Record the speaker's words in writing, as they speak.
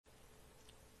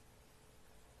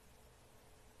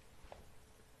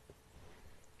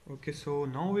Okay, so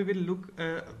now we will look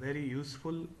at a very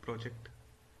useful project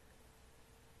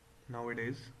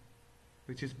nowadays,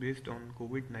 which is based on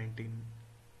COVID-19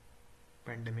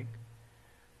 pandemic.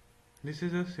 This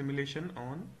is a simulation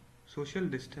on social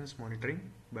distance monitoring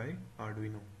by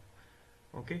Arduino.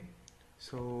 Okay,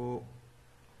 so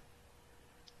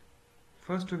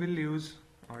first we will use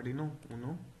Arduino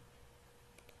Uno,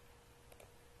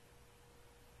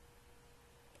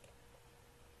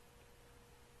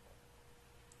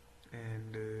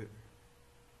 and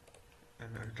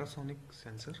an ultrasonic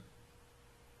sensor.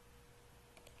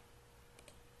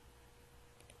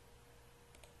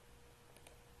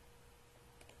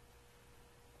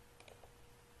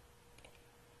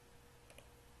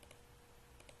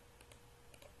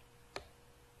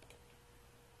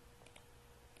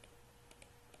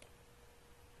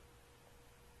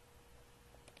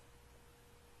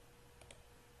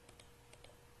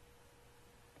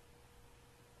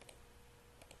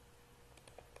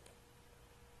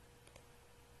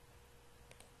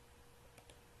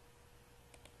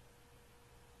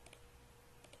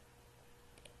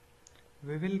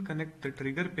 We will connect the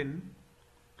trigger pin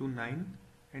to 9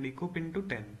 and echo pin to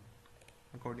 10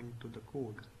 according to the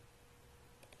code.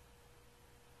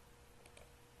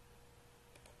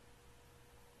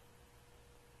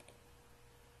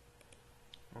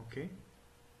 Okay,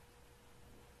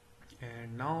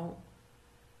 and now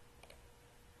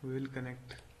we will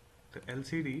connect the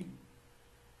LCD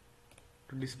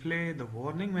to display the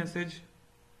warning message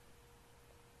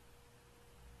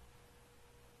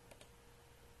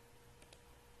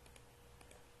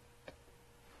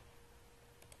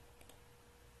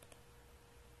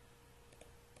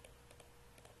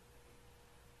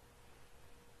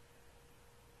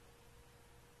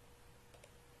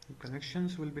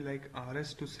connections will be like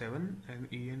RS to 7 and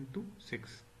EN to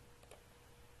 6.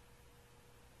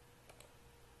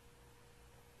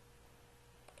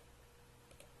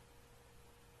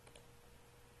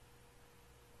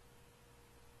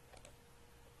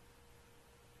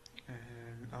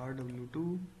 And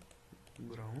RW2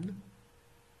 ground,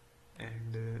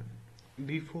 and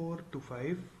D4 to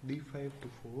 5, D5 to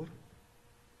 4,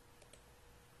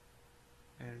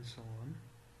 and so on,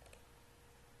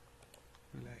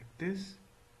 like this.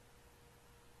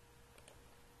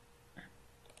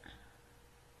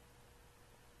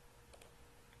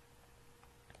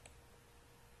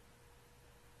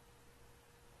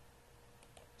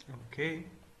 Okay,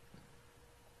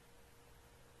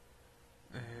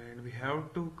 and we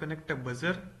have to connect a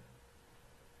buzzer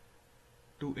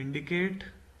to indicate,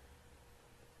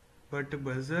 but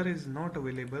buzzer is not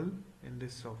available in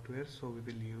this software, so we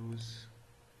will use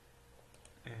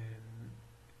an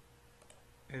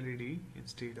LED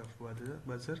instead of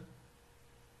buzzer.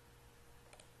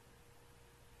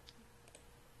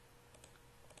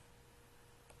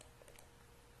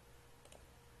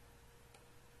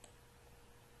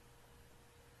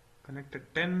 Connect a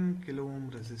 10 kilo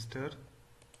ohm resistor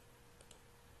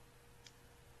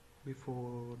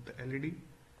before the LED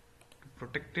to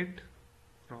protect it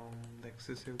from the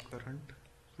excessive current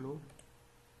flow.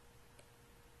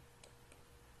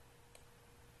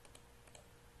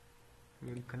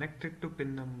 We will connect it to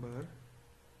pin number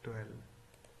 12.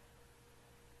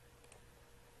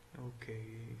 Okay,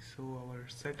 so our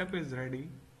setup is ready.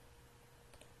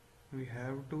 We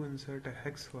have to insert a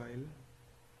hex file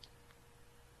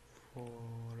for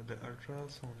the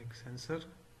ultrasonic sensor.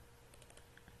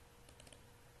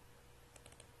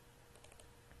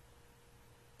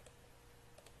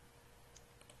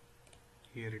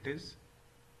 Here it is,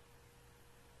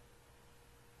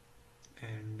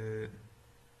 and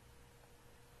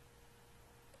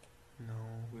now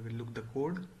we will look the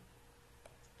code.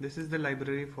 This is the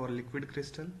library for liquid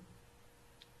crystal,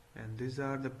 and these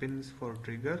are the pins for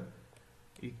trigger,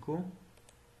 echo,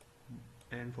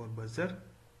 and for buzzer,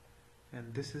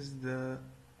 and this is the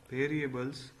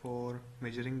variables for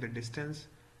measuring the distance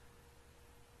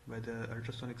by the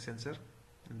ultrasonic sensor,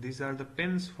 and these are the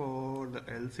pins for the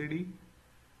LCD,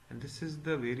 and this is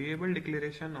the variable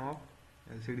declaration of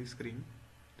LCD screen.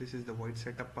 This is the void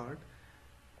setup part.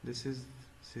 This is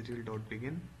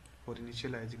serial.begin for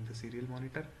initializing the serial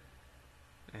monitor,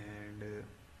 and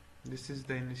this is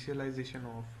the initialization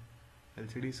of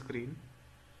LCD screen.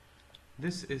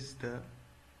 This is the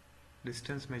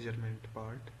distance measurement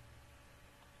part,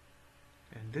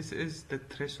 and this is the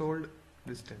threshold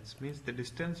distance, means the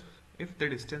distance, if the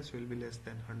distance will be less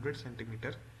than 100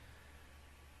 centimeter,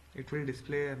 it will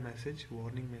display a message,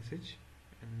 warning message,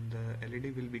 and the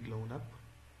LED will be glown up.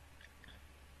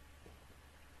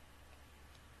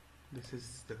 This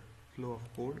is the flow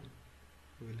of code.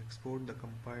 We will export the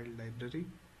compiled library.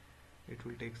 It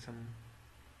will take some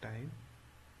time.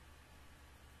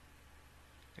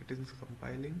 It is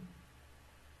compiling.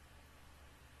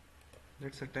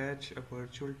 Let's attach a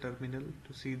virtual terminal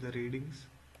to see the readings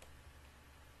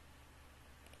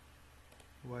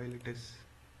while it is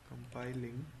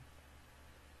compiling.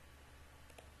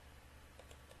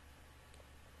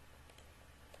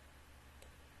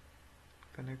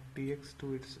 Connect TX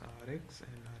to its RX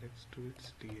and RX to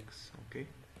its TX. Okay,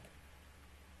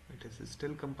 it is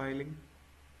still compiling.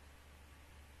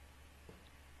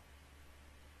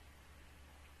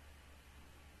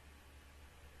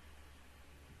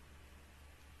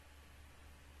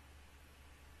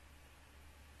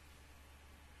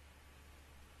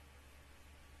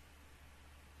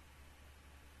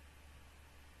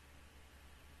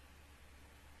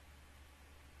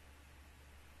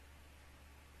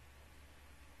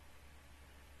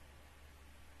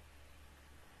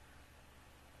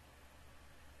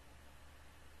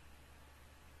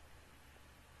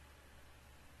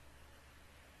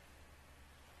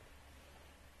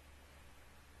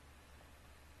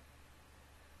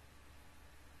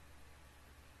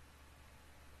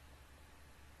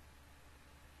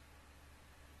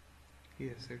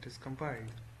 Yes, it is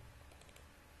compiled.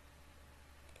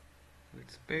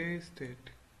 Let's paste it.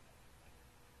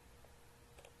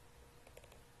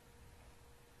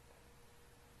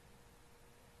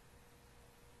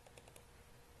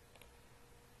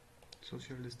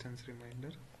 Social distance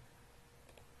reminder.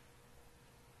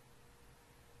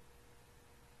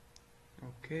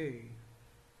 Okay,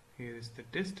 here is the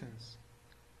distance,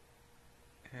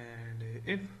 and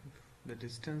if the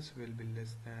distance will be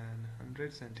less than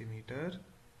 100 centimeter,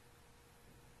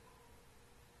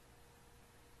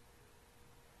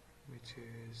 which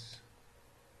is,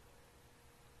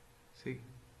 see,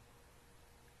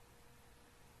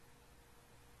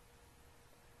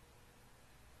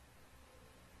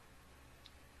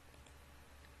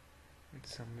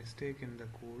 it's some mistake in the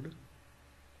code.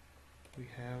 We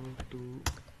have to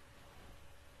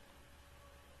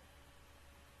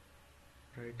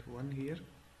write 1 here.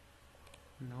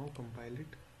 Now compile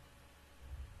it.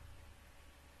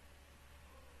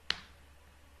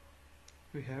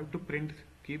 We have to print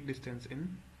keep distance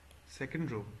in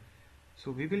second row,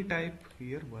 so we will type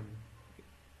here 1.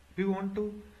 We want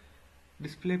to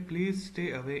display please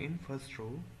stay away in first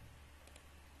row,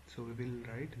 so we will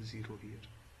write 0 here.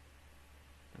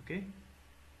 Okay,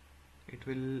 it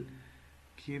will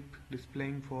keep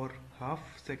displaying for half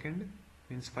second,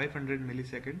 means 500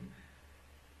 millisecond.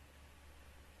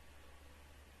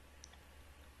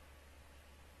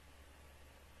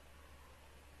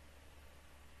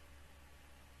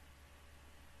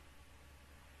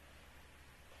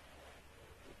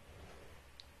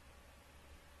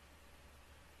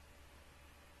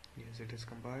 Yes, it is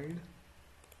compiled.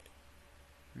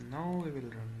 Now we will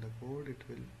run the code. It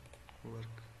will work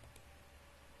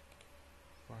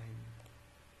fine.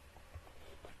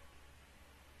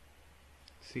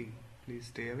 See, please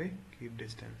stay away, keep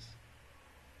distance.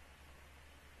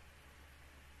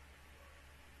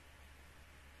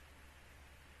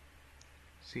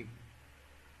 See,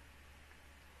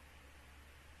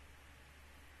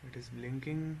 it is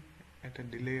blinking at a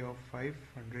delay of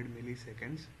 500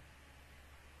 milliseconds.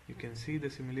 You can see the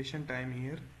simulation time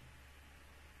here.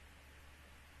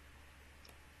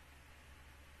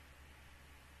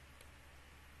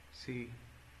 See,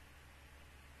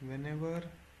 whenever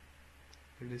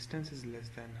the distance is less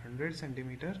than 100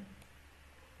 centimeter,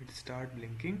 it start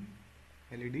blinking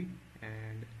LED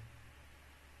and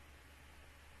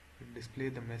it display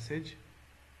the message.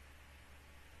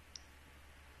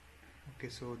 Okay,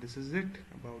 so this is it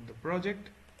about the project.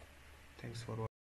 Thanks for watching.